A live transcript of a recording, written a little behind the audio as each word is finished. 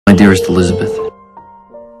My dearest Elizabeth,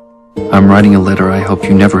 I'm writing a letter I hope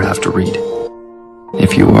you never have to read.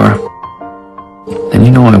 If you are, then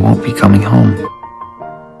you know I won't be coming home.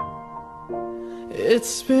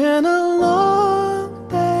 It's been a long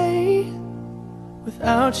day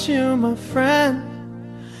without you, my friend,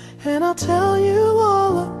 and I'll tell you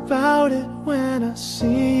all about it when I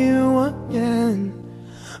see you again.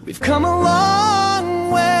 We've come a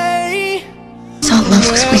long way. It's all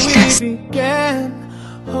love's weakness.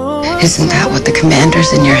 Isn't that what the commanders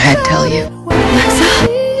in your head tell you? Lexa?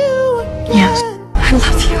 Yes, I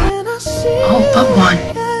love you. All but one.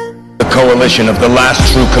 The coalition of the last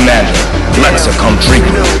true commander, Lexa come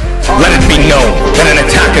Toridwn. Let it be known that an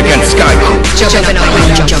attack against Sky Crew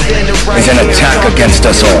is an attack against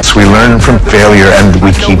us all. So we learn from failure and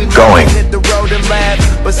we keep going. He's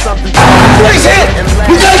hit!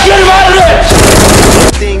 We gotta get him out of there!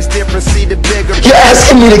 You're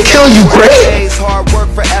asking me to kill you, Gray?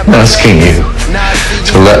 I'm asking you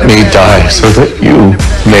to let me die so that you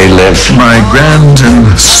may live. My grand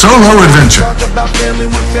and solo adventure.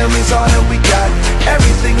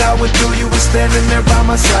 Everything I would do, you were standing there by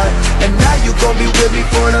my side, and now you gon' be with me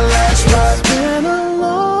for the last ride. It's been a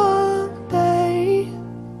long day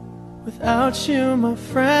without you, my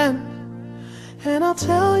friend, and I'll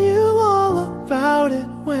tell you all about it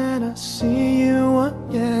when I see you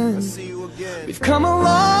again. We've come a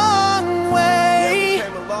long way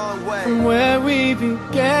from where we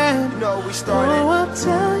began. Oh, I'll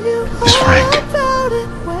tell you Miss Frank, about it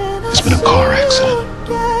when there's been a car accident.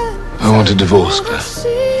 I want a divorce, Claire.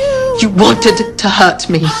 You wanted to hurt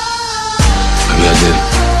me. Maybe I did.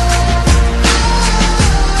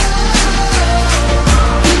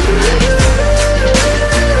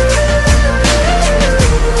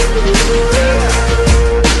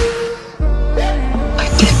 I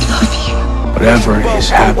did love you. Whatever is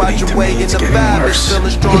happening to me, it's getting worse. It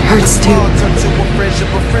hurts too.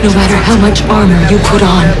 No matter how much armor you put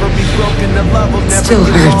on, it still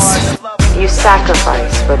hurts. You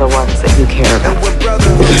sacrifice for the ones that you care about.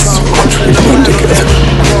 There's so much we've done together.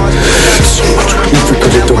 So much we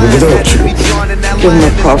could have done without you. Give them a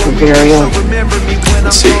proper burial.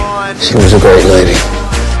 Let's see. She was a great lady.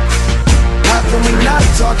 How can we not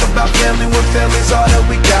talk about family when family's all that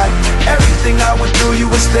we got? Everything I went through, you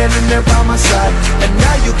were standing there by my side, and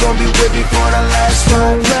now you gon' be with me for the last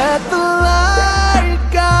ride. Let the light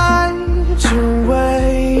guide your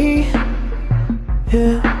way.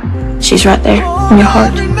 Yeah. She's right there in your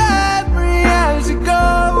heart.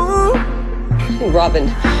 Robin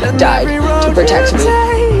died to protect me.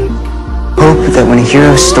 Hope that when a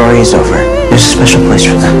hero's story is over, there's a special place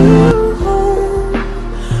for them.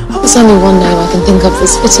 There's only one name I can think of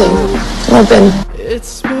that's fitting. Robin.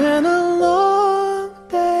 It's been a long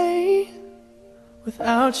day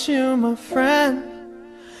without you, my friend,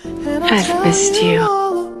 and I've missed you.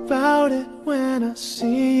 all about it when I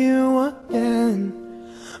see you again.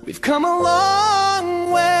 We've come a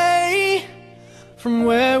long way from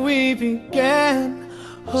where we began.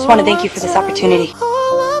 Just want to thank you for this opportunity.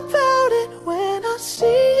 All about it when I see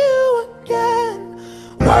you again.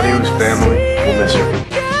 Nadia's family will miss her.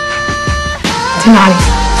 To Nadia.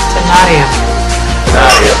 To Nadia.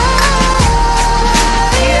 Nadia.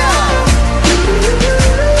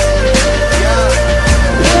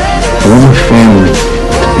 All the family